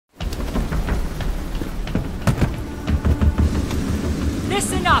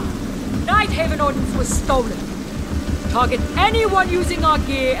Nighthaven ordnance was stolen. Target anyone using our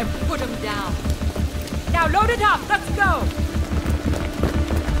gear and put them down. Now load it up, let's go!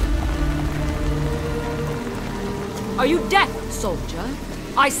 Are you deaf, soldier?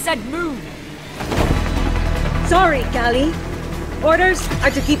 I said move! Sorry, Gally. Orders are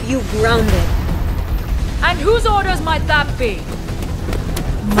to keep you grounded. And whose orders might that be?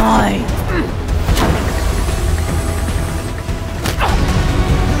 Mine.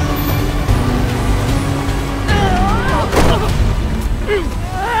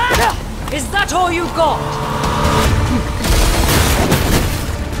 Is that all you got?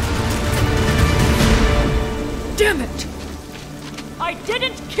 Damn it! I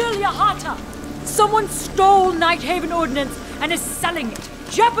didn't kill Yahata! Someone stole Nighthaven ordnance and is selling it,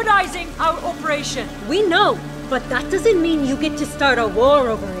 jeopardizing our operation. We know, but that doesn't mean you get to start a war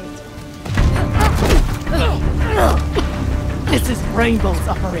over it. This is Rainbow's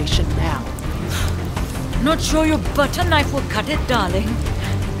operation now. Not sure your butter knife will cut it, darling.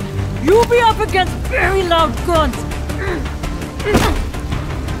 You'll be up against very loud guns.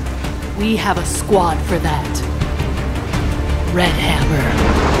 We have a squad for that. Red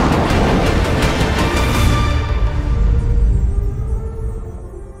Hammer.